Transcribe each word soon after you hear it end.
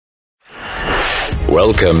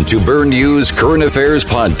Welcome to Burn News Current Affairs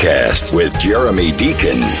Podcast with Jeremy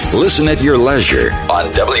Deacon. Listen at your leisure on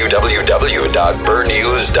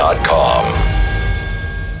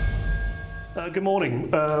www.burnnews.com. Good morning.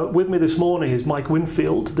 With me this morning is Mike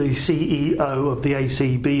Winfield, the CEO of the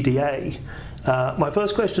ACBDA. My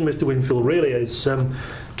first question, Mr. Winfield, really is,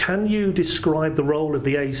 can you describe the role of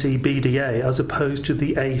the ACBDA as opposed to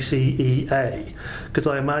the ACEA? Because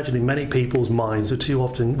I imagine in many people's minds the two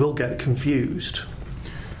often will get confused.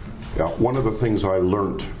 Yeah, one of the things I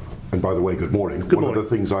learned, and by the way, good morning. One of the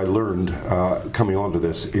things I learned coming onto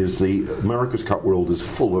this is the America's Cup world is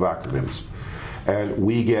full of acronyms. And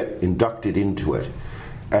we get inducted into it,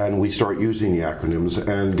 and we start using the acronyms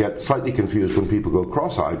and get slightly confused when people go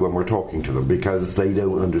cross-eyed when we're talking to them because they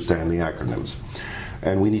don't understand the acronyms.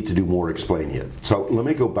 And we need to do more explaining it. So let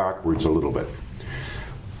me go backwards a little bit.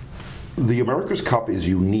 The America's Cup is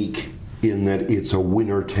unique in that it's a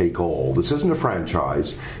winner-take-all. This isn't a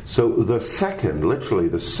franchise. So literally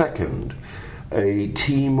the second a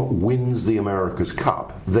team wins the America's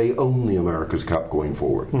Cup, they own the America's Cup going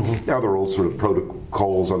forward. Mm-hmm. Now, there are all sort of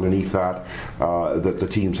protocols underneath that that the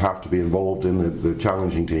teams have to be involved in, the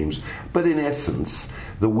challenging teams. But in essence,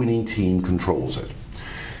 the winning team controls it.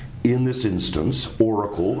 In this instance,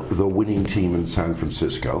 Oracle, the winning team in San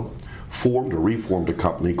Francisco, reformed a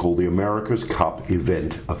company called the America's Cup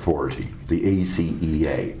Event Authority, the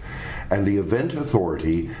ACEA. And the Event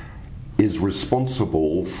Authority is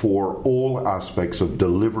responsible for all aspects of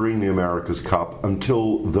delivering the America's Cup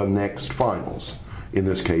until the next finals, in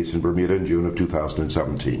this case in Bermuda in June of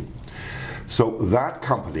 2017. So that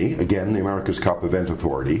company, again, the America's Cup Event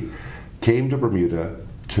Authority, came to Bermuda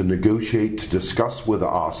to negotiate, to discuss with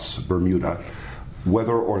us, Bermuda,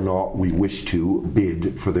 whether or not we wish to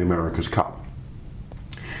bid for the America's Cup.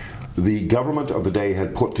 The government of the day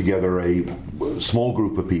had put together a small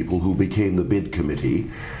group of people who became the bid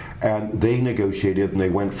committee, and they negotiated, and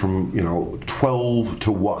they went from 12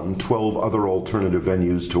 to 1, 12 other alternative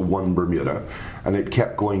venues to one Bermuda, and it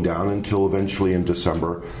kept going down until eventually in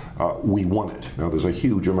December we won it. Now there's a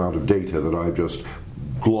huge amount of data that I've just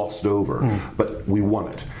glossed over, but we won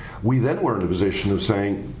it. We then were in a position of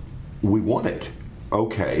saying, we've won it.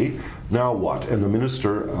 Okay, now what? And the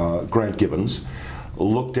minister, Grant Gibbons,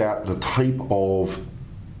 looked at the type of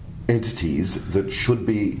entities that should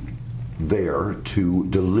be there to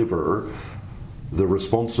deliver the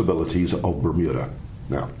responsibilities of Bermuda.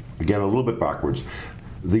 Now, again, a little bit backwards.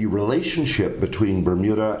 The relationship between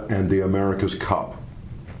Bermuda and the America's Cup,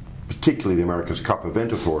 particularly the America's Cup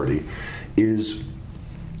Event Authority, is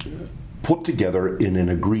put together in an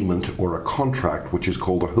agreement or a contract which is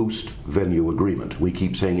called a host venue agreement. We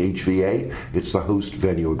keep saying HVA, it's the host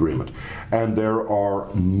venue agreement. And there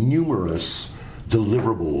are numerous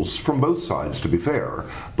deliverables from both sides, to be fair,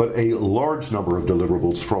 but a large number of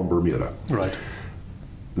deliverables from Bermuda. Right.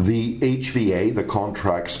 The HVA, the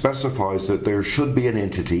contract, specifies that there should be an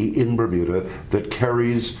entity in Bermuda that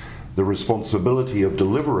carries the responsibility of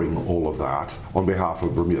delivering all of that on behalf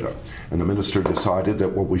of Bermuda. And the minister decided that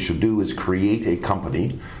what we should do is create a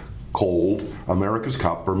company called America's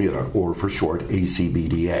Cup Bermuda, or for short,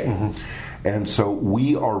 ACBDA. Mm-hmm. And so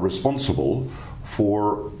we are responsible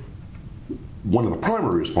for, one of the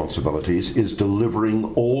primary responsibilities is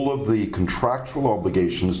delivering all of the contractual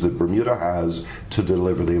obligations that Bermuda has to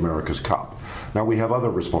deliver the America's Cup. Now we have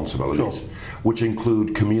other responsibilities, which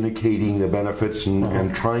include communicating the benefits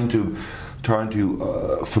and trying to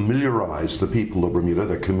familiarize the people of Bermuda,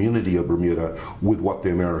 the community of Bermuda, with what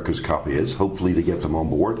the America's Cup is, hopefully to get them on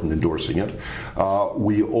board and endorsing it.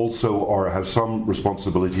 We also have some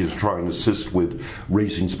responsibility to try and assist with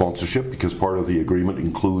raising sponsorship, because part of the agreement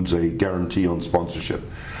includes a guarantee on sponsorship.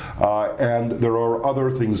 And there are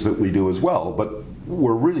other things that we do as well, but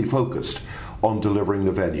we're really focused on delivering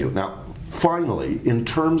the venue. Now, finally, in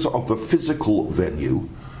terms of the physical venue,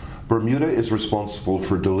 Bermuda is responsible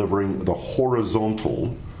for delivering the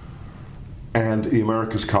horizontal, and the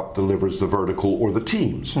America's Cup delivers the vertical or the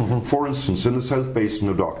teams. Mm-hmm. For instance, in the South Basin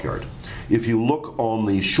of Dockyard, if you look on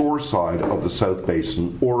the shore side of the South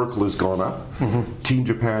Basin, Oracle has gone up, Team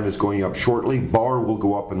Japan is going up shortly, Bar will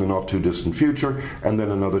go up in the not too distant future, and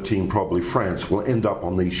then another team, probably France, will end up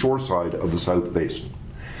on the shore side of the South Basin.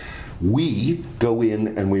 We go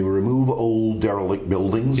in and we remove old derelict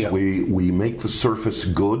buildings. Yep. We make the surface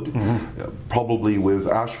good, probably with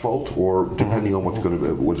asphalt or depending on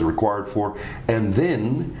what's required for. And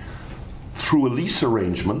then, through a lease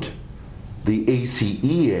arrangement, the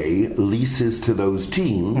ACEA leases to those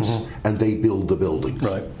teams and they build the buildings.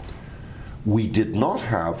 Right. we did not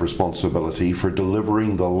have responsibility for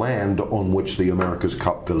delivering the land on which the America's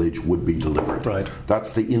Cup Village would be delivered. Right.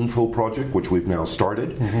 That's the Info project, which we've now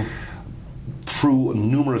started. Through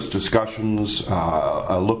numerous discussions,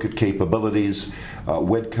 a look at capabilities,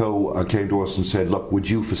 WEDCO came to us and said, look, would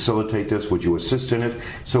you facilitate this? Would you assist in it?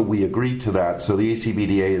 So we agreed to that. So the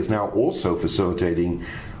ACBDA is now also facilitating,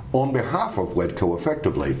 on behalf of WEDCO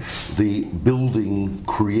effectively, the building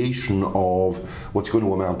creation of what's going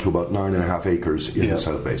to amount to about 9.5 acres in the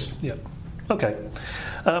South Basin. Yeah. Okay.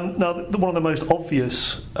 Now, one of the most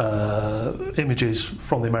obvious images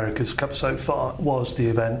from the America's Cup so far was the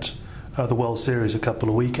event, the World Series, a couple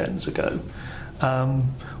of weekends ago.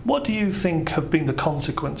 What do you think have been the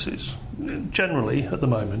consequences, generally, at the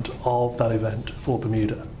moment, of that event for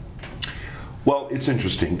Bermuda? Well, it's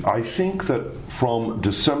interesting. I think that from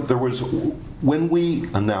December, when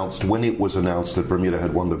it was announced that Bermuda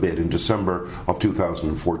had won the bid in December of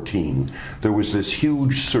 2014, there was this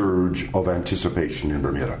huge surge of anticipation in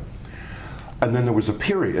Bermuda. And then there was a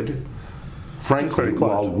period, frankly,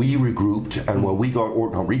 while we regrouped and while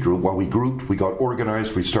we grouped, we got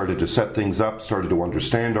organized, we started to set things up, started to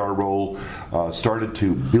understand our role, started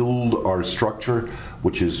to build our structure,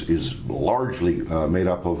 which is largely made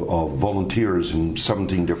up of volunteers in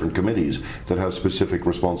 17 different committees that have specific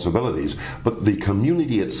responsibilities. But the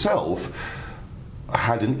community itself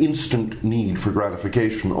had an instant need for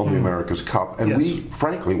gratification on the America's Cup, and we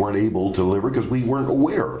frankly weren't able to deliver because we weren't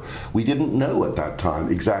aware. We didn't know at that time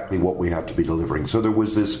exactly what we had to be delivering. So there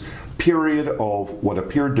was this period of what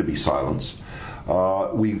appeared to be silence.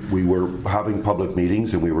 We were having public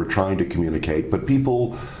meetings and we were trying to communicate, but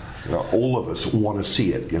people, all of us want to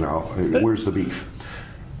see it, where's the beef?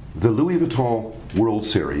 The Louis Vuitton World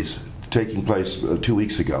Series, taking place 2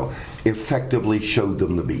 weeks ago, effectively showed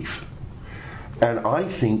them the beef. And I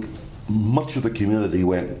think much of the community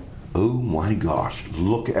went, oh my gosh,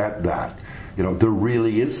 look at that. There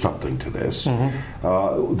really is something to this.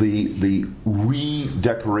 The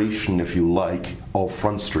redecoration, if you like, of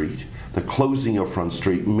Front Street, the closing of Front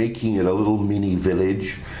Street, making it a little mini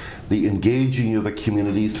village, the engaging of the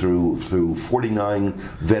community through 49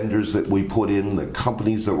 vendors that we put in, the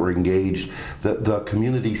companies that were engaged, the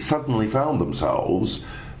community suddenly found themselves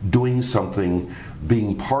doing something,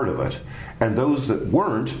 being part of it. And those that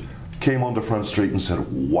weren't came onto Front Street and said,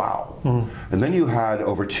 wow. And then you had,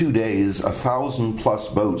 over 2 days,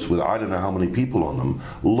 1,000+ boats with I don't know how many people on them,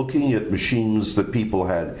 looking at machines that people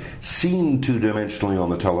had seen two-dimensionally on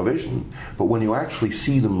the television. But when you actually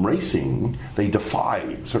see them racing, they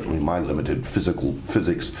defy, certainly my limited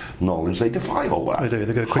physics knowledge, they defy all that. They do.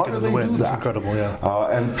 They go quicker than the wind. It's incredible, yeah.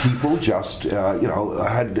 And people just,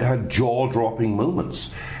 had jaw-dropping moments.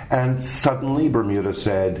 And suddenly Bermuda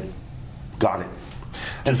said, got it.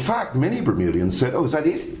 In fact, many Bermudians said, oh, is that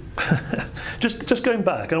it? Just going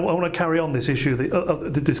back, I want to carry on this issue,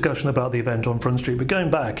 the discussion about the event on Front Street, but going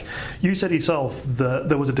back, you said yourself that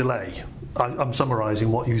there was a delay. I'm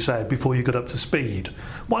summarising what you said before you got up to speed.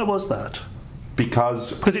 Why was that?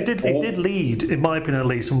 Because it did lead, in my opinion at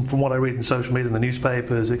least, from what I read in social media, in the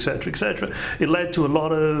newspapers, etc., it led to a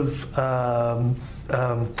lot of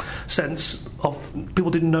sense of people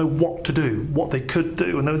didn't know what to do, what they could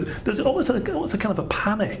do, and there's almost a kind of a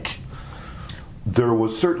panic. There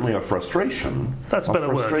was certainly a frustration. That's a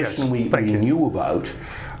better word, yes. We knew about,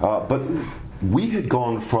 but we had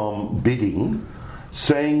gone from bidding,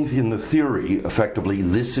 saying in the theory, effectively,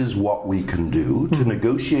 this is what we can do, to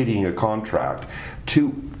negotiating a contract,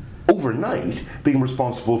 to overnight being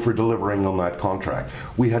responsible for delivering on that contract.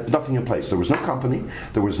 We had nothing in place. There was no company,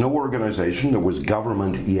 there was no organization, there was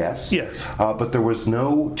government, yes. But there was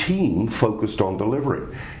no team focused on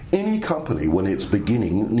delivering. Any company, when it's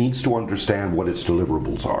beginning, needs to understand what its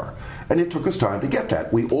deliverables are. And it took us time to get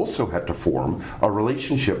that. We also had to form a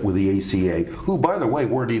relationship with the ACA, who, by the way,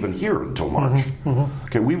 weren't even here until March.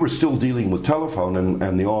 Okay, we were still dealing with telephone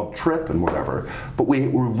and the odd trip and whatever, but we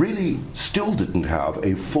really still didn't have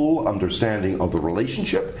a full understanding of the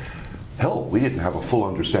relationship. Hell, we didn't have a full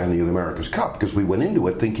understanding of the America's Cup because we went into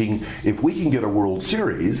it thinking, if we can get a World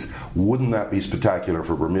Series, wouldn't that be spectacular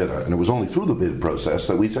for Bermuda? And it was only through the bid process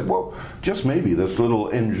that we said, well, just maybe this little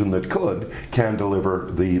engine that can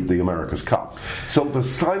deliver the America's Cup. So the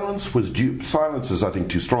silence was silence is, I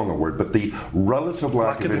think, too strong a word, but the relative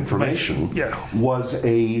lack of information was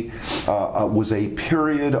a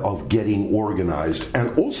period of getting organized,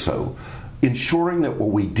 and also ensuring that what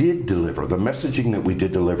we did deliver, the messaging that we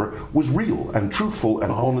did deliver, was real and truthful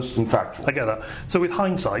and honest and factual. I get that. So with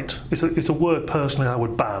hindsight, it's a word personally I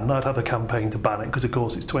would ban. I'd have a campaign to ban it because, of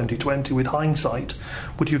course, it's 2020. With hindsight,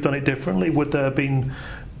 would you have done it differently? Would there have been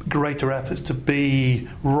greater efforts to be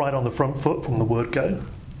right on the front foot from the word go?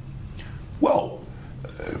 Well,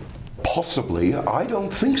 possibly. I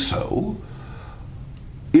don't think so.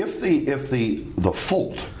 If the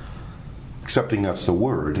fault, accepting that's the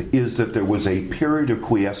word, is that there was a period of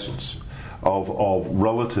quiescence, of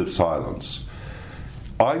relative silence,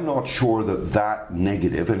 I'm not sure that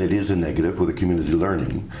negative, and it is a negative with the community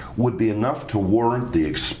learning, would be enough to warrant the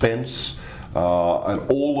expense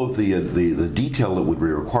and all of the detail that would be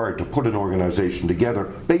required to put an organization together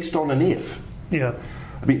based on an if. Yeah.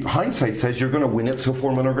 I mean, hindsight says you're going to win it, so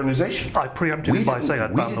form an organization. I preempted it by saying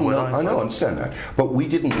I'd found the word hindsight. I understand that. But we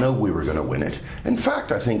didn't know we were going to win it. In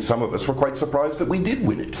fact, I think some of us were quite surprised that we did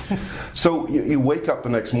win it. So you wake up the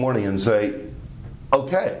next morning and say,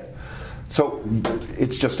 okay. So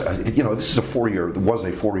it's just, this is a 4-year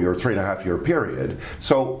 3.5-year period.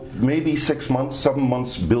 So maybe 6 months, 7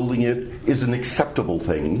 months building it is an acceptable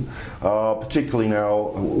thing. Particularly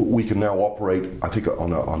now, we can now operate, I think,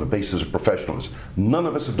 on a basis of professionalism. None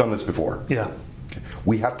of us have done this before. Yeah. Okay.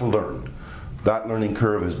 We had to learn. That learning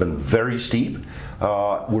curve has been very steep.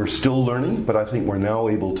 We're still learning, but I think we're now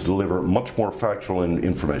able to deliver much more factual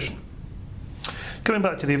information. Coming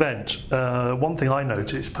back to the event, one thing I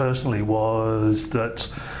noticed personally was that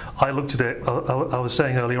I looked at it. I was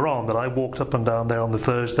saying earlier on that I walked up and down there on the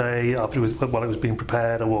Thursday while it was being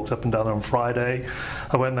prepared. I walked up and down there on Friday.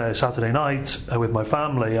 I went there Saturday night with my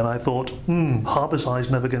family, and I thought,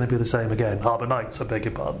 Harbourside's never going to be the same again. Harbour Nights, I beg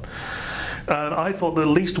your pardon. And I thought that at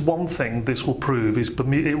least one thing this will prove is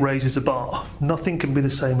it raises the bar. Nothing can be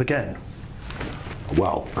the same again.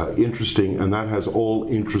 Well, interesting, and that has all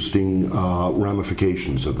interesting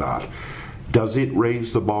ramifications of that. Does it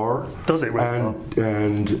raise the bar? Does it raise the bar?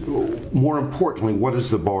 And more importantly, what is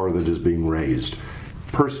the bar that is being raised?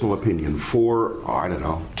 Personal opinion, for,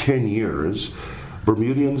 10 years,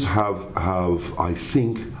 Bermudians have I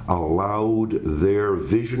think, allowed their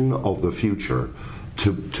vision of the future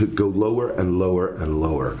to go lower and lower and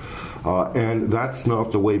lower. And that's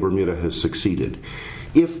not the way Bermuda has succeeded.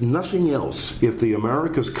 If nothing else, if the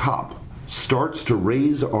America's Cup starts to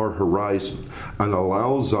raise our horizon and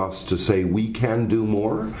allows us to say we can do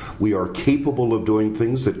more, we are capable of doing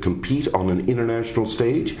things that compete on an international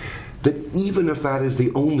stage, that even if that is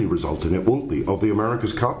the only result, and it won't be, of the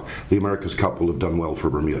America's Cup will have done well for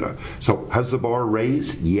Bermuda. So has the bar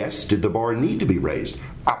raised? Yes. Did the bar need to be raised?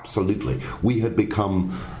 Absolutely. We had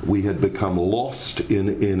become lost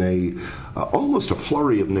in a almost a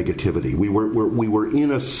flurry of negativity. We were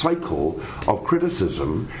in a cycle of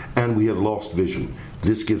criticism, and we had lost vision.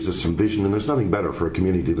 This gives us some vision, and there's nothing better for a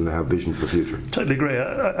community than to have vision for the future. Totally agree.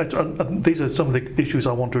 These are some of the issues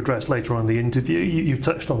I want to address later on in the interview. You've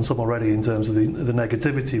touched on some already in terms of the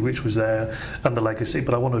negativity which was there and the legacy,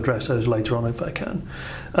 but I want to address those later on if I can.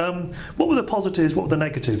 What were the positives, what were the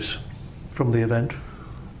negatives from the event?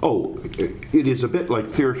 Oh, it is a bit like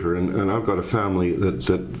theatre, and I've got a family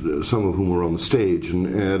that some of whom were on the stage,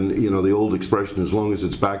 and the old expression, as long as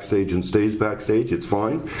it's backstage and stays backstage, it's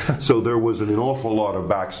fine. So there was an awful lot of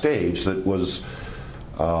backstage that was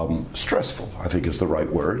stressful, I think is the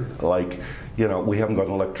right word. Like, we haven't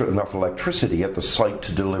got enough electricity at the site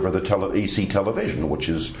to deliver the AC television, which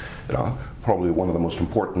is probably one of the most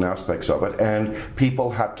important aspects of it, and people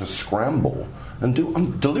had to scramble and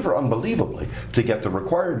deliver unbelievably to get the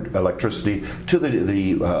required electricity to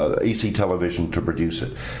the AC television to produce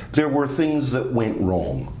it. There were things that went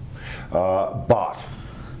wrong, but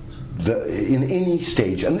in any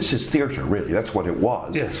stage, and this is theatre really, that's what it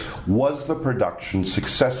was, yes. Was the production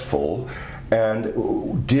successful,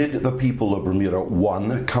 and did the people of Bermuda,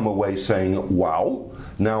 one, come away saying, wow,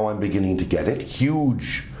 now I'm beginning to get it,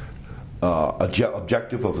 huge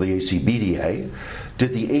objective of the ACBDA.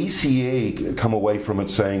 Did the ACA come away from it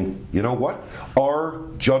saying, you know what, our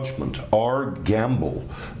judgment, our gamble,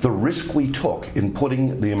 the risk we took in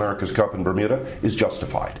putting the America's Cup in Bermuda is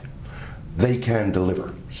justified? They can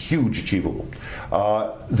deliver. Huge achievable.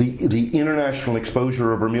 The international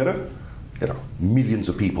exposure of Bermuda, millions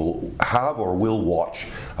of people have or will watch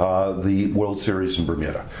the World Series in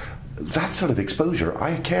Bermuda. That sort of exposure,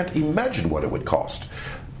 I can't imagine what it would cost.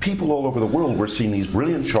 People all over the world were seeing these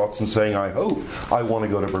brilliant shots and saying, I hope I want to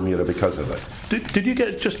go to Bermuda because of it. Did you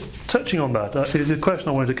get, just touching on that, it's a question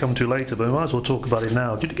I wanted to come to later, but I might as well talk about it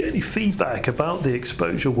now. Did you get any feedback about the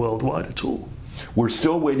exposure worldwide at all? We're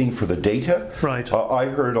still waiting for the data. Right. I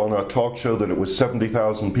heard on a talk show that it was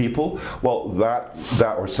 70,000 people. Well, that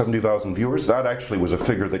or 70,000 viewers, that actually was a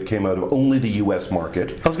figure that came out of only the US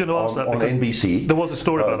market. I was going to ask that on NBC. There was a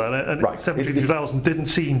story about that, and right. 72,000 didn't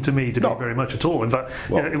seem to me to be very much at all. In fact,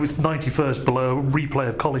 it was 91st below replay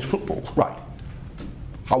of college football. Right.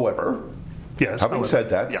 However, Yes, Having said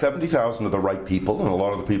that, 70,000 of the right people, and a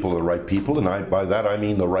lot of the people are the right people, and by that I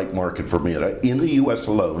mean the right market for Bermuda, in the US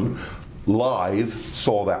alone, live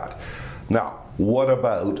saw that. Now, what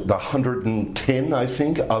about the 110, I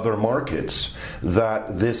think, other markets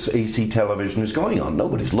that this AC television is going on?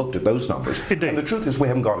 Nobody's looked at those numbers. Indeed. And the truth is we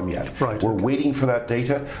haven't got them yet. Right. We're waiting for that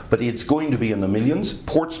data, but it's going to be in the millions.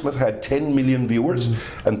 Portsmouth had 10 million viewers,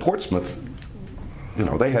 and Portsmouth,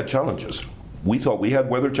 they had challenges. We thought we had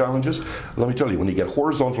weather challenges. Let me tell you, when you get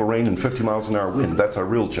horizontal rain and 50 miles an hour wind, that's a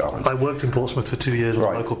real challenge. I worked in Portsmouth for 2 years with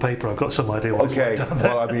a local paper. I've got some idea what it's like down there.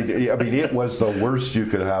 Well, I mean, it was the worst you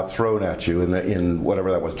could have thrown at you in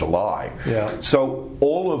whatever that was, July. Yeah. So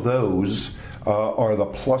all of those are the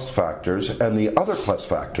plus factors, and the other plus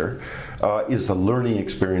factor is the learning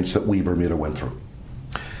experience that we Bermuda went through.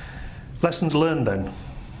 Lessons learned, then.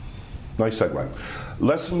 Nice segue.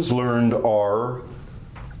 Lessons learned are,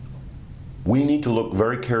 we need to look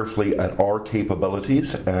very carefully at our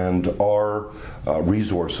capabilities and our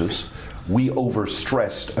resources. We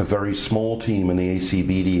overstressed a very small team in the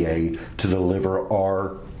ACBDA to deliver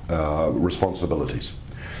our responsibilities.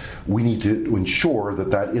 We need to ensure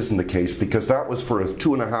that that isn't the case, because that was for a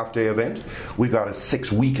 2.5-day event. We got a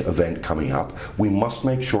 6-week event coming up. We must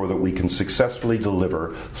make sure that we can successfully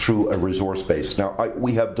deliver through a resource base. Now,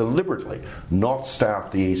 we have deliberately not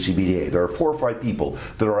staffed the ACBDA. There are 4 or 5 people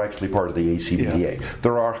that are actually part of the ACBDA. Yeah.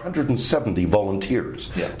 There are 170 volunteers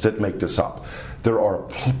that make this up. There are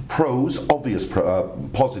obvious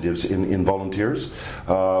positives in volunteers.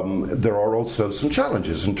 There are also some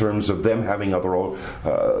challenges in terms of them having other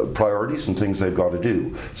priorities and things they've got to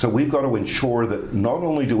do. So we've got to ensure that not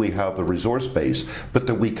only do we have the resource base, but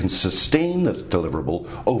that we can sustain the deliverable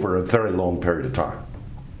over a very long period of time.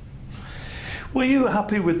 Were you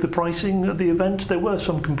happy with the pricing at the event? There were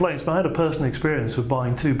some complaints, but I had a personal experience of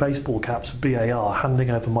buying 2 baseball caps at BAR, handing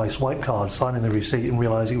over my swipe card, signing the receipt, and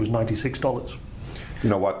realising it was $96. You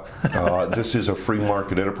know what? This is a free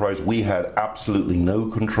market enterprise. We had absolutely no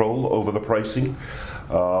control over the pricing.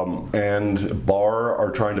 And BAR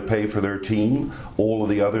are trying to pay for their team. All of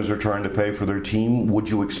the others are trying to pay for their team. Would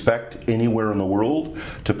you expect anywhere in the world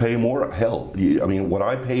to pay more? Hell, I mean, what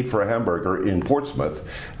I paid for a hamburger in Portsmouth,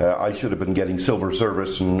 I should have been getting silver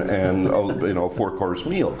service and a 4-course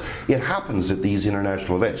meal. It happens at these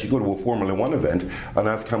international events. You go to a Formula One event and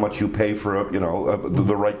ask how much you pay for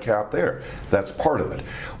the right cap there. That's part of it.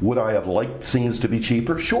 Would I have liked things to be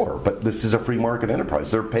cheaper? Sure, but this is a free market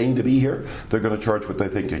enterprise. They're paying to be here. They're going to charge what they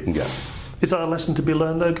think they can get. Is that a lesson to be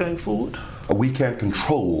learned, though, going forward? We can't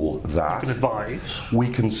control that. You can advise. We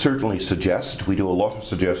can certainly suggest. We do a lot of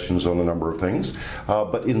suggestions on a number of things.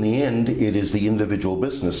 But in the end, it is the individual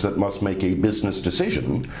business that must make a business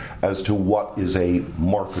decision as to what is a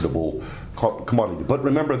marketable commodity. But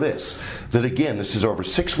remember this, that again, this is over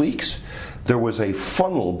 6 weeks. There was a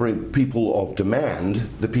funnel, people of demand,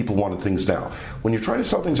 that people wanted things now. When you're trying to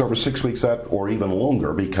sell things over 6 weeks or even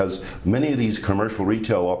longer, because many of these commercial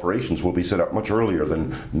retail operations will be set up much earlier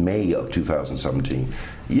than May of 2017,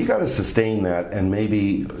 you got to sustain that, and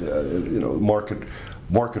maybe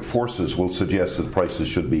market forces will suggest that prices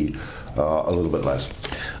should be a little bit less.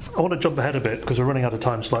 I want to jump ahead a bit because we're running out of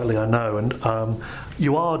time slightly, I know, and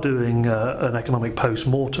you are doing an economic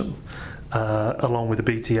post-mortem. Along with the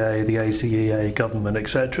BTA, the ACEA, government,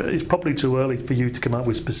 etc. It's probably too early for you to come up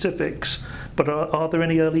with specifics, but are there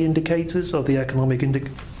any early indicators of the economic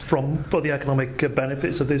for the economic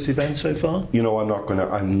benefits of this event so far?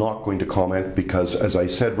 I'm not going to comment, because, as I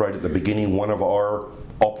said right at the beginning, one of our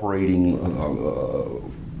operating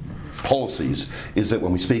policies is that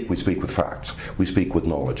when we speak with facts. We speak with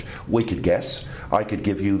knowledge. We could guess. I could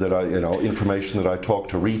give you that information that I talked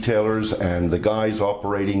to retailers and the guys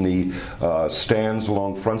operating the stands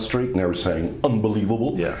along Front Street, and they were saying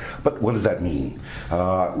unbelievable. Yeah. But what does that mean?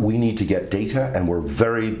 We need to get data, and we're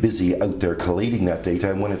very busy out there collating that data.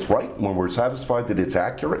 And when it's right, when we're satisfied that it's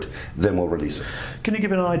accurate, then we'll release it. Can you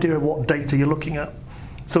give an idea of what data you're looking at,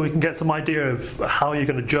 so we can get some idea of how you're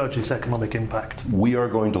going to judge its economic impact? We are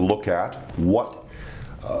going to look at what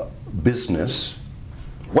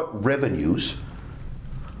what revenues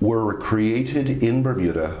were created in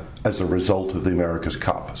Bermuda as a result of the America's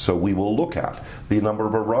Cup. So we will look at the number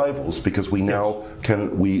of arrivals, because we now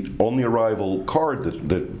on the arrival card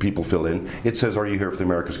that people fill in, it says, "Are you here for the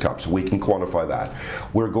America's Cup?" So we can quantify that.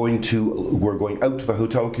 We're going out to the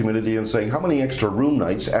hotel community and saying, how many extra room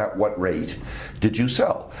nights at what rate did you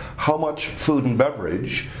sell? How much food and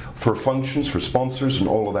beverage For functions, for sponsors, and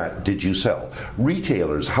all of that, did you sell?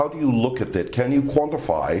 Retailers, how do you look at that? Can you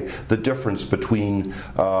quantify the difference between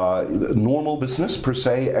normal business per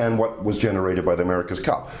se and what was generated by the America's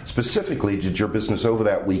Cup? Specifically, did your business over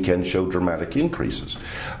that weekend show dramatic increases?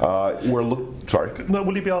 Will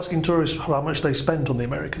you be asking tourists how much they spent on the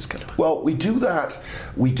America's Cup? Well, we do that.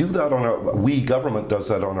 We government does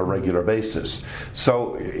that on a regular basis.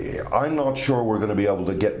 So I'm not sure we're going to be able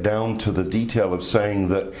to get down to the detail of saying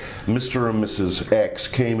that Mr. and Mrs. X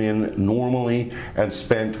came in normally and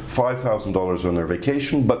spent $5,000 on their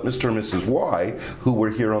vacation, but Mr. and Mrs. Y, who were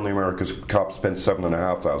here on the America's Cup, spent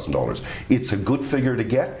 $7,500. It's a good figure to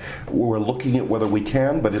get. We're looking at whether we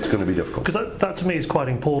can, but it's going to be difficult. Because that to me is quite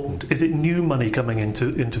important. Is it new money coming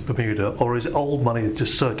into Bermuda, or is it old money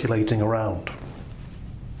just circulating around?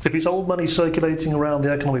 If it's old money circulating around,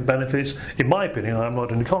 the economic benefits, in my opinion, I'm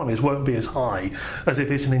not an economist, won't be as high as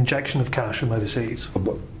if it's an injection of cash from overseas.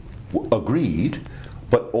 Agreed,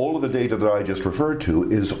 but all of the data that I just referred to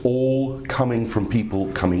is all coming from people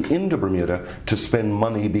coming into Bermuda to spend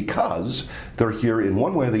money because they're here in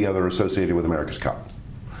one way or the other associated with America's Cup.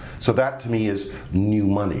 So that to me is new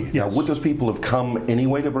money. Yes. Now, would those people have come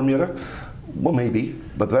anyway to Bermuda? Well, maybe,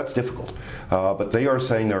 but that's difficult. But they are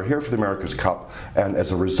saying they're here for the America's Cup, and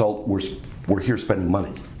as a result, we're here spending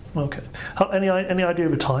money. Okay. Any idea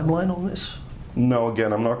of a timeline on this? No,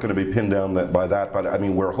 again, I'm not going to be pinned down by that, but I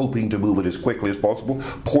mean, we're hoping to move it as quickly as possible.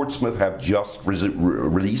 Portsmouth have just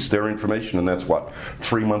released their information, and that's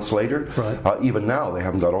 3 months later. Right. Even now, they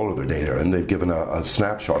haven't got all of their data, and they've given a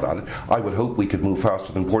snapshot at it. I would hope we could move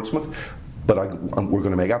faster than Portsmouth. But we're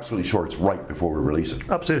going to make absolutely sure it's right before we release it.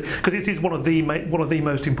 Absolutely, because it is one of the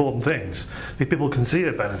most important things. If people can see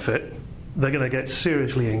a benefit, they're going to get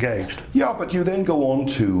seriously engaged. Yeah, but you then go on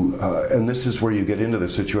to, and this is where you get into the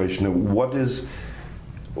situation of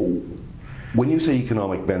when you say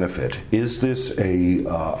economic benefit, is this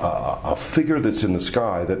a figure that's in the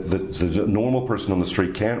sky that the normal person on the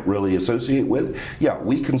street can't really associate with? Yeah,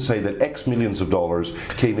 we can say that X millions of dollars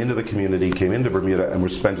came into the community, came into Bermuda, and were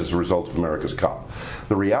spent as a result of America's Cup.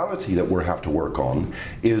 The reality that we have to work on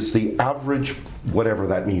is the average, whatever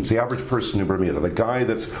that means, the average person in Bermuda, the guy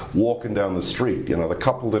that's walking down the street, the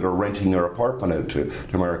couple that are renting their apartment out to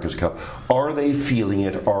America's Cup. Are they feeling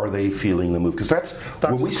it? Are they feeling the move? Because that's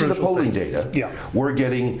when we see the polling data. Yeah. We're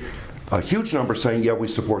getting a huge number saying, yeah, we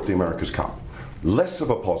support the America's Cup. Less of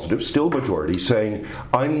a positive, still majority, saying,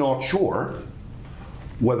 I'm not sure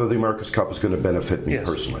whether the America's Cup is going to benefit me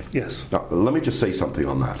personally. Yes. Now, let me just say something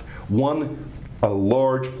on that. A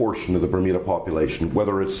large portion of the Bermuda population,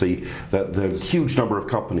 whether it's the huge number of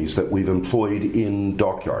companies that we've employed in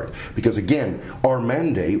Dockyard, because again, our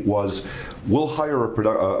mandate was, we'll hire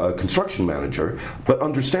a construction manager, but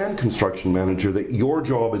understand, construction manager, that your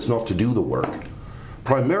job is not to do the work.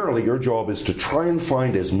 Primarily, your job is to try and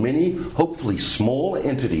find as many, hopefully small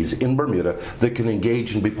entities in Bermuda that can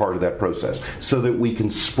engage and be part of that process, so that we can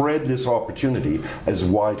spread this opportunity as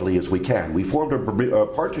widely as we can. We formed a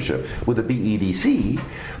partnership with the BEDC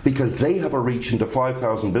because they have a reach into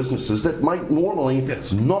 5,000 businesses that might normally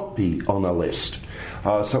not be on a list.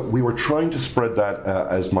 So we were trying to spread that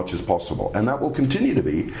as much as possible, and that will continue to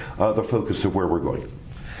be the focus of where we're going.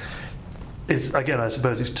 Again, I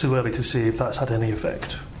suppose it's too early to see if that's had any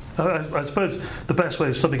effect. I suppose the best way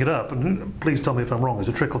of summing it up, and please tell me if I'm wrong, is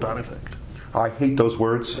a trickle-down effect. I hate those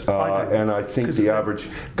words, and I think the average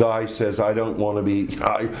guy says, I don't want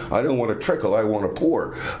to trickle, I want to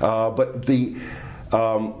pour. But the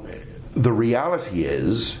reality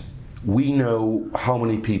is, we know how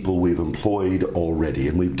many people we've employed already,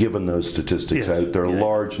 and we've given those statistics out. There are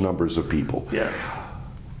large numbers of people. Yeah.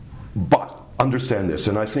 But understand this,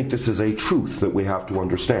 and I think this is a truth that we have to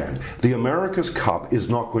understand. The America's Cup is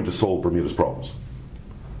not going to solve Bermuda's problems.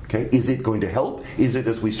 Okay? Is it going to help? Is it,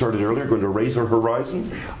 as we started earlier, going to raise our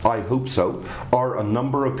horizon? I hope so. Are a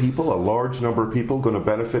large number of people, going to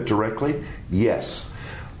benefit directly? Yes.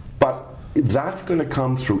 But that's going to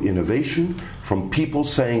come through innovation, from people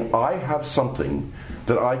saying, I have something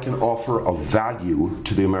that I can offer of value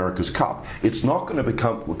to the America's Cup. It's not going to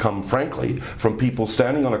come, frankly, from people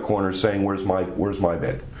standing on a corner saying, where's my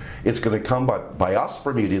bed? It's going to come by us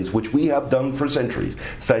Bermudians, which we have done for centuries,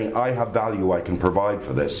 saying, I have value I can provide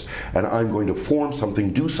for this, and I'm going to form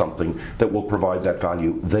something, do something that will provide that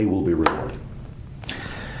value. They will be rewarded.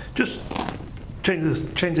 Just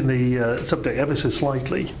changing the subject ever so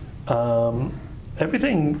slightly,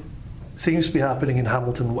 everything seems to be happening in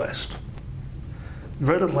Hamilton West.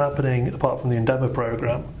 Very little happening apart from the Endeavour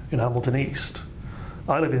programme in Hamilton East.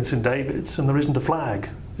 I live in St David's, and there isn't a flag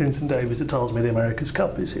in St David's that tells me the America's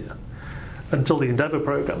Cup is here. until the Endeavour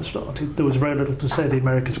programme started, there was very little to say the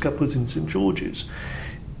America's Cup was in St George's.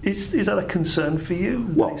 Is that a concern for you?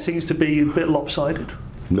 Well, it seems to be a bit lopsided.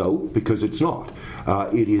 No, because it's not.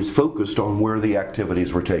 It is focused on where the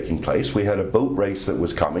activities were taking place. We had a boat race that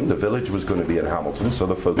was coming. The village was going to be in Hamilton, so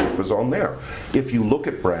the focus was on there. If you look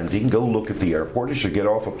at branding, go look at the airport. As you get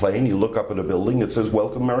off a plane, you look up at a building that says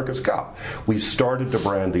Welcome America's Cup. We started to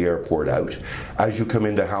brand the airport out. As you come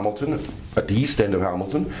into Hamilton, at the east end of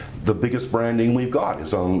Hamilton, the biggest branding we've got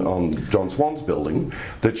is on John Swan's building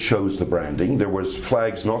that shows the branding. There was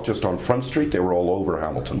flags not just on Front Street, they were all over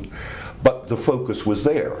Hamilton. But the focus was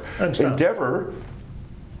there. Endeavour,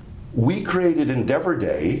 we created Endeavour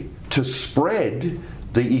Day to spread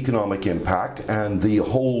the economic impact and the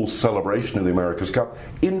whole celebration of the America's Cup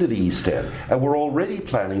into the East End. And we're already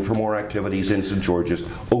planning for more activities in St George's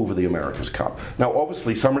over the America's Cup. Now,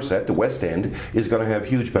 obviously, Somerset, the West End, is going to have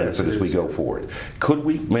huge benefit as we go forward. Could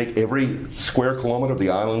we make every square kilometre of the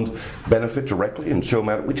island benefit directly and show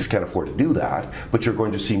matter? We just can't afford to do that. But you're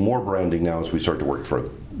going to see more branding now as we start to work through.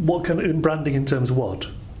 What kind of branding in terms of what?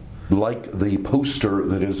 Like the poster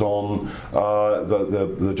that is on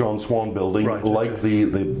the John Swan building, right, like the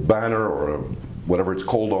banner or whatever it's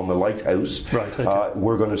called on the lighthouse. Right, okay.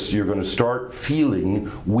 You're going to start feeling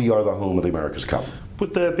we are the home of the America's Cup.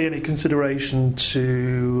 Would there be any consideration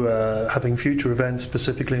to having future events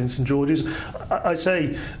specifically in St George's? I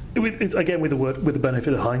say, it's, again with the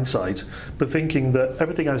benefit of hindsight, but thinking that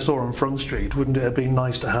everything I saw on Front Street, wouldn't it have been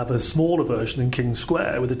nice to have a smaller version in King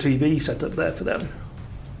Square with a TV set up there for them?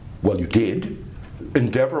 Well, you did.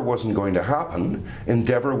 Endeavour wasn't going to happen.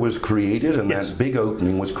 Endeavour was created, and that big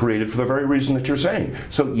opening was created for the very reason that you're saying.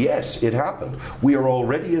 So yes, it happened. We are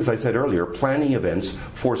already, as I said earlier, planning events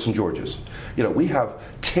for St George's. You know, we have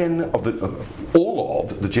 10 of all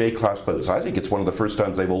of the J-class boats. I think it's one of the first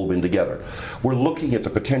times they've all been together. We're looking at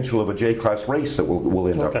the potential of a J-class race that will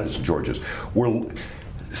end up in St George's.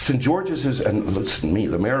 St George's is, and listen to me,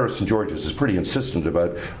 the mayor of St George's is pretty insistent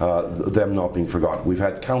about them not being forgotten. We've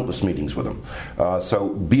had countless meetings with them. So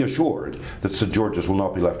be assured that St George's will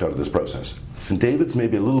not be left out of this process. St David's may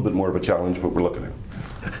be a little bit more of a challenge, but we're looking at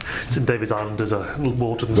it. St David's Island is a little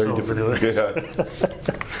more to themselves anyway.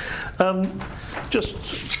 Yeah.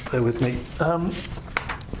 Just bear with me.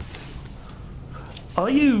 Are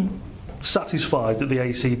you satisfied that the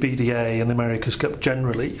ACBDA and the America's Cup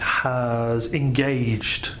generally has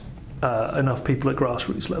engaged enough people at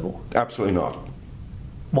grassroots level? Absolutely not.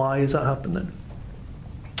 Why has that happened then?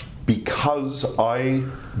 Because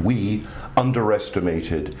we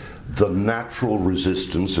underestimated the natural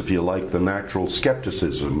resistance, if you like, the natural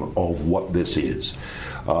skepticism of what this is.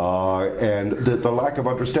 And the lack of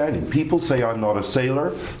understanding. People say I'm not a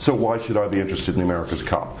sailor, so why should I be interested in the America's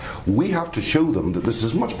Cup? We have to show them that this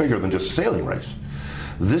is much bigger than just a sailing race.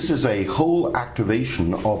 This is a whole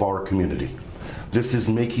activation of our community. This is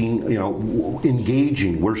making,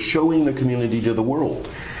 engaging. We're showing the community to the world.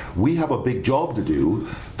 We have a big job to do.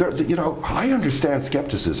 I understand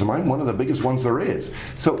skepticism. I'm one of the biggest ones there is.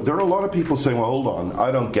 So there are a lot of people saying, well, hold on,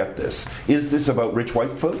 I don't get this. Is this about rich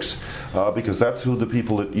white folks? Because that's who the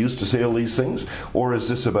people that used to sail these things? Or is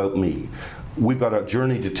this about me? We've got a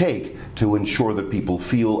journey to take to ensure that people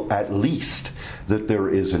feel at least that there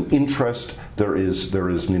is an interest, there is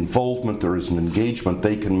an involvement, there is an engagement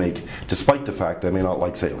they can make, despite the fact they may not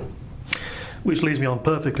like sailing. Which leads me on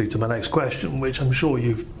perfectly to my next question, which I'm sure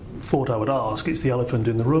you've thought I would ask. It's the elephant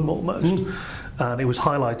in the room almost. And it was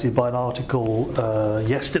highlighted by an article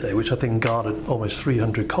yesterday, which I think garnered almost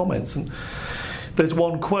 300 comments. And there's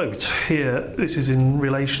one quote here. This is in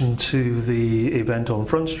relation to the event on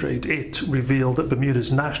Front Street. It revealed that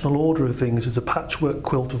Bermuda's national order of things is a patchwork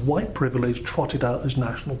quilt of white privilege trotted out as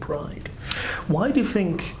national pride. Why do you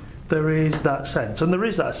think there is that sense? And there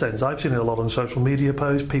is that sense. I've seen it a lot on social media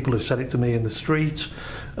posts. People have said it to me in the street.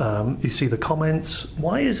 You see the comments.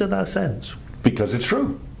 Why is there that sense? Because it's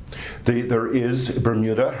true.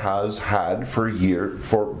 Bermuda has had for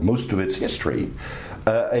most of its history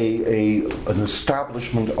an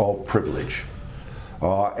establishment of privilege.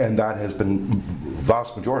 And that has been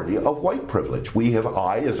vast majority of white privilege.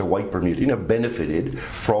 I, as a white Bermudian, have benefited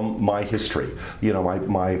from my history,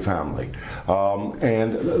 my family.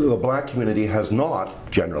 And the black community has not,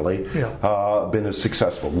 generally, been as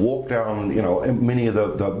successful. Walk down, many of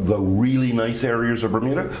the really nice areas of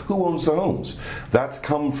Bermuda, who owns the homes? That's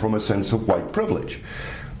come from a sense of white privilege.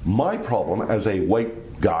 My problem as a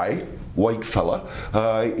white guy, white fella,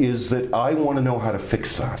 is that I want to know how to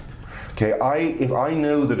fix that. Okay, if I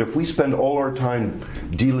know that if we spend all our time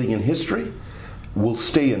dealing in history, we'll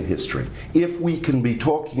stay in history. If we can be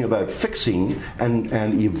talking about fixing and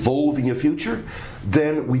evolving a future,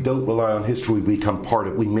 then we don't rely on history, we become part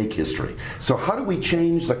of it, we make history. So how do we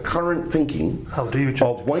change the current thinking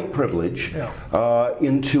of white privilege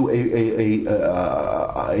into an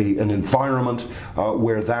environment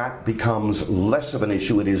where that becomes less of an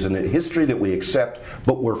issue? It is a history that we accept,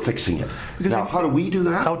 but we're fixing it. Because now, how do we do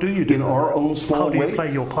that? How do you do in that? Our own small way? How do you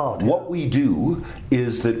play your part? What we do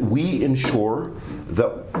is that we ensure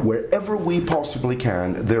that wherever we possibly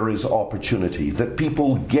can, there is opportunity, that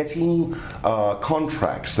people getting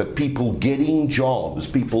contracts, that people getting jobs,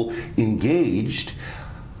 people engaged,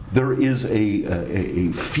 there is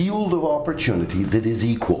a field of opportunity that is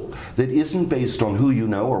equal, that isn't based on who you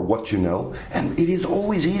know or what you know. And it is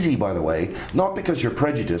always easy, by the way, not because you're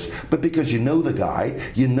prejudiced, but because you know the guy,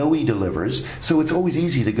 you know he delivers, so it's always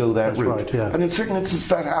easy to go that route. Right, yeah. And in certain instances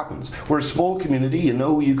that happens. We're a small community, you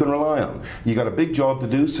know who you can rely on. You got a big job to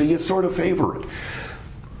do, so you sort of favor it.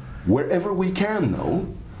 Wherever we can, though,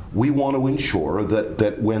 we want to ensure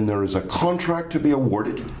that when there is a contract to be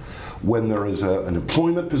awarded, when there is an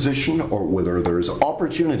employment position, or whether there is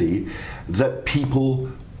opportunity, that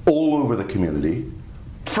people all over the community,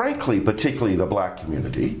 frankly, particularly the black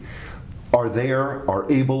community, are there,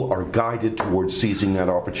 are able, are guided towards seizing that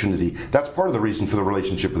opportunity. That's part of the reason for the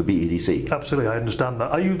relationship with the BEDC. Absolutely, I understand that.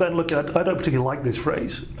 Are you then looking at, I don't particularly like this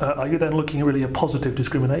phrase, are you then looking at really a positive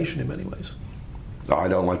discrimination in many ways? I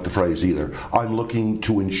don't like the phrase either. We are looking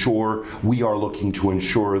to ensure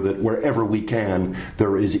that wherever we can,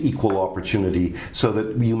 there is equal opportunity, so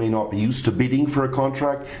that you may not be used to bidding for a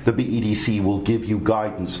contract. The BEDC will give you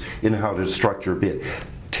guidance in how to structure your bid.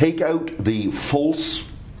 Take out the false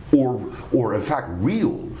or in fact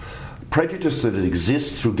real prejudice that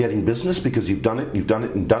exists through getting business because you've done it.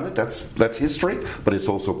 That's history, but it's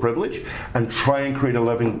also privilege. And try and create a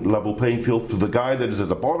level playing field for the guy that is at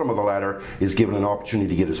the bottom of the ladder is given an opportunity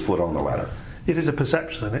to get his foot on the ladder. It is a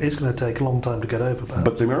perception, and it is going to take a long time to get over, perhaps.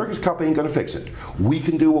 But the America's Cup ain't going to fix it. We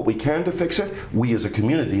can do what we can to fix it. We as a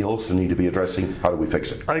community also need to be addressing how do we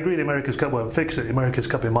fix it. I agree the America's Cup won't fix it. The America's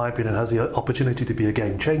Cup, in my opinion, has the opportunity to be a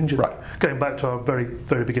game changer. Right. Going back to our very,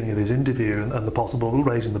 very beginning of this interview and the possible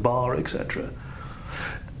raising the bar, etc.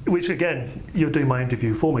 Which, again, you're doing my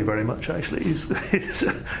interview for me very much, actually, is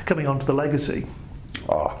coming on to the legacy.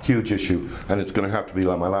 Huge issue. And it's going to have to be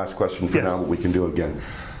like my last question for now, but we can do it again.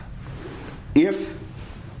 If,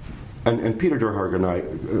 and Peter Durhage and I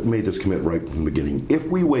made this commit right from the beginning, if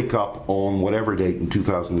we wake up on whatever date in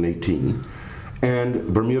 2018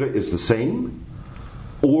 and Bermuda is the same,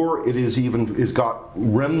 or it is got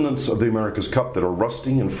remnants of the America's Cup that are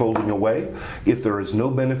rusting and folding away, if there is no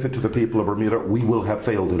benefit to the people of Bermuda, we will have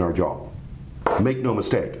failed in our job. Make no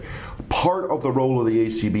mistake. Part of the role of the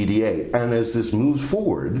ACBDA, and as this moves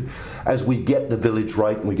forward, as we get the village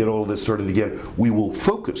right and we get all of this sorted again, we will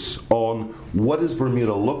focus on what does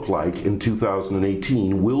Bermuda look like in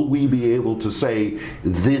 2018. Will we be able to say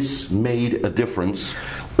this made a difference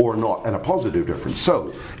or not, and a positive difference?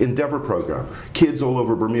 So, Endeavour program, kids all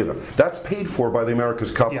over Bermuda, that's paid for by the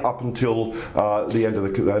America's Cup up until the end of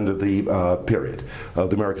the period,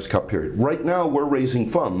 the America's Cup period. Right now we're raising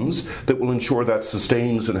funds that will ensure that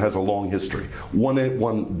sustains and has a long history.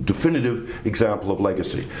 One definitive example of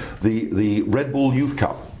legacy, the Red Bull Youth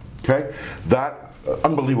Cup. Okay, that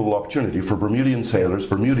unbelievable opportunity for Bermudian sailors,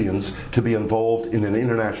 Bermudians, to be involved in an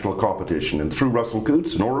international competition. And through Russell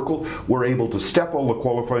Coutts and Oracle, we're able to step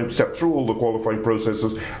through all the qualifying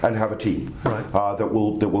processes and have a team that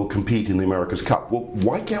will compete in the America's Cup. Well,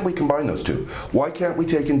 why can't we combine those two? Why can't we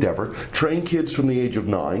take Endeavour, train kids from the age of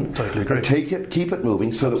 9, and keep it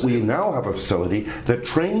moving so that we now have a facility that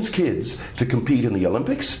trains kids to compete in the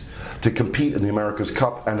Olympics, to compete in the America's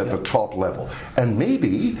Cup and at the top level. And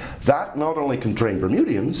maybe that not only can train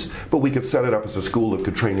Bermudians, but we could set it up as a school that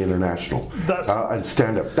could train international and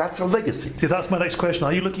stand up. That's a legacy. See, that's my next question.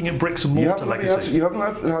 Are you looking at bricks and mortar legacy? Let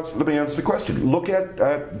me answer the question. Look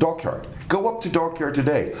at Dockyard. Go up to Dockyard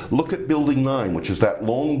today. Look at Building 9, which is that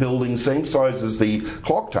long building, same size as the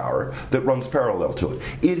clock tower, that runs parallel to it.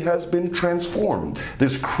 It has been transformed.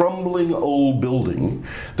 This crumbling old building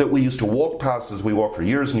that we used to walk past as we walked for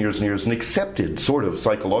years and years and years, and accepted sort of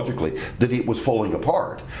psychologically that it was falling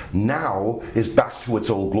apart, now is back to its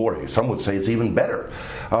old glory. Some would say it's even better.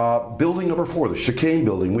 Building number 4, the Chicane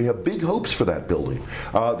building, we have big hopes for that building.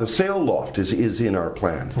 The sail loft is in our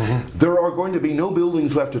plan. Mm-hmm. There are going to be no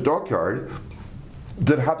buildings left at Dockyard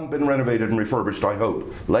that haven't been renovated and refurbished, I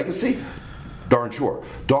hope. Legacy? Darn sure.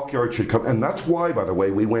 Dockyard should come, and that's why, by the way,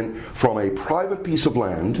 we went from a private piece of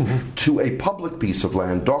land to a public piece of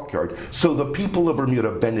land, Dockyard, so the people of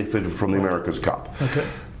Bermuda benefited from the America's Cup. Okay.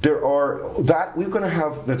 We're going to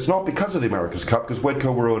have. It's not because of the America's Cup, because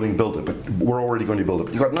Wedco we're already built it, but we're already going to build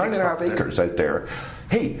it. You've got 9.5 acres out there.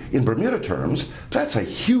 Hey, in Bermuda terms, that's a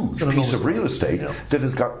huge piece of real estate that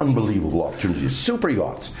has got unbelievable opportunities. Super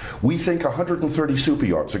yachts. We think 130 super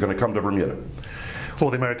yachts are going to come to Bermuda.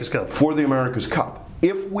 For the America's Cup. For the America's Cup.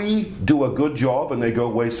 If we do a good job and they go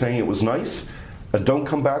away saying it was nice, and don't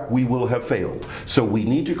come back, we will have failed. So we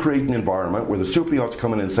need to create an environment where the super yachts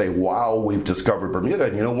come in and say, wow, we've discovered Bermuda.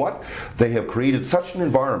 And you know what? They have created such an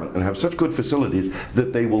environment and have such good facilities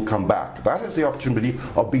that they will come back. That has the opportunity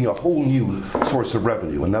of being a whole new source of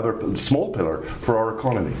revenue, another small pillar for our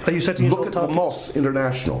economy. Are you setting Look at the Moss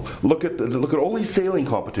International. Look at all these sailing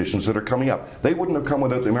competitions that are coming up. They wouldn't have come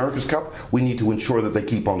without the America's Cup. We need to ensure that they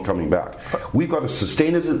keep on coming back. We've got a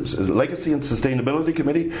Legacy and Sustainability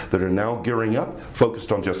Committee that are now gearing up,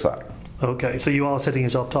 focused on just that. Okay, so you are setting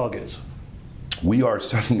yourself targets? We are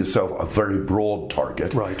setting yourself a very broad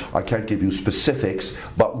target. Right. I can't give you specifics,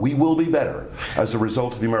 but we will be better as a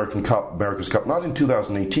result of the America's Cup, not in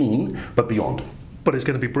 2018, but beyond. But it's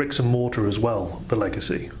going to be bricks and mortar as well, the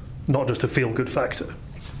Legacy, not just a feel-good factor.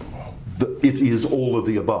 It is all of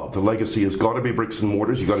the above. The Legacy has got to be bricks and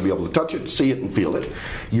mortars. You've got to be able to touch it, see it, and feel it.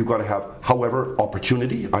 You've got to have, however,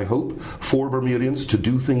 opportunity, I hope, for Bermudians to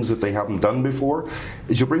do things that they haven't done before.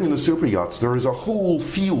 As you bring in the super yachts, there is a whole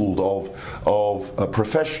field of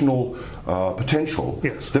professional potential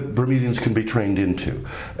that Bermudians can be trained into.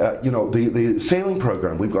 The sailing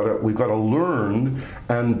program, we've got to learn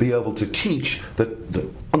and be able to teach the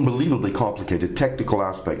unbelievably complicated technical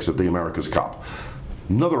aspects of the America's Cup.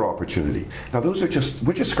 Another opportunity. Now, we're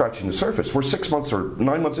just scratching the surface. We're 6 months or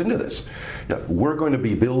 9 months into this. We're going to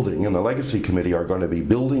be building, and the Legacy Committee are going to be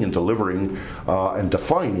building and delivering and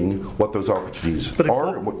defining what those opportunities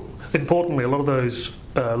are. Importantly, a lot of those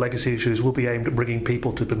legacy issues will be aimed at bringing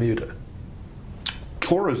people to Bermuda.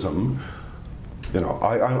 Tourism.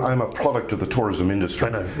 I'm a product of the tourism industry.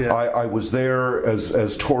 I know, yeah. I was there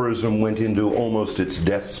as tourism went into almost its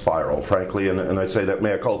death spiral, frankly, and I say that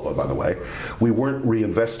mea culpa, by the way. We weren't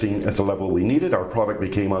reinvesting at the level we needed. Our product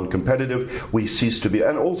became uncompetitive. We ceased to be,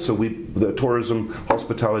 and also the tourism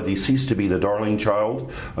hospitality ceased to be the darling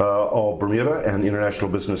child of Bermuda, and international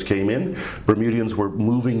business came in. Bermudians were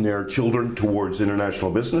moving their children towards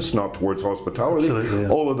international business, not towards hospitality. Absolutely, yeah.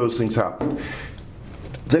 All of those things happened.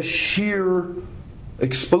 The sheer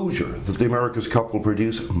exposure that the America's Cup will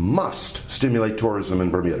produce must stimulate tourism in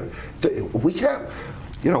Bermuda. We can't,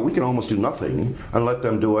 we can almost do nothing and let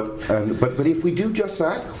them do it. But if we do just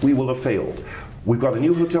that, we will have failed. We've got a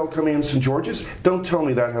new hotel coming in St. George's. Don't tell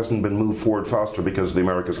me that hasn't been moved forward faster because of the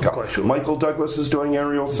America's Cup. Sure. Michael Douglas is doing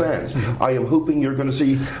aerial sands. I am hoping you're going to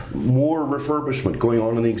see more refurbishment going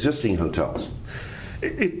on in the existing hotels.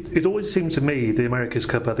 It always seemed to me the America's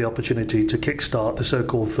Cup had the opportunity to kickstart the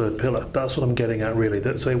so-called third pillar. That's what I'm getting at, really.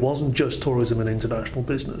 So it wasn't just tourism and international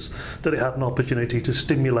business, that it had an opportunity to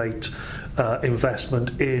stimulate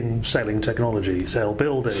investment in sailing technology, sail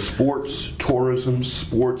building. Sports, tourism,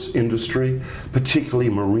 sports industry, particularly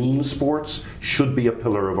marine sports, should be a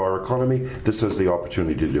pillar of our economy. This has the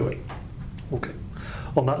opportunity to do it. Okay.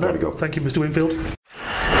 On that note, thank you, Mr. Winfield.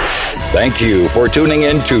 Thank you for tuning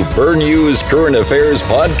in to Bernews Current Affairs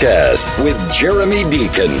Podcast with Jeremy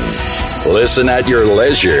Deacon. Listen at your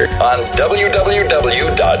leisure on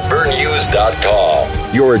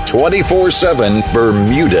www.bernews.com, your 24/7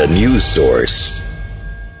 Bermuda news source.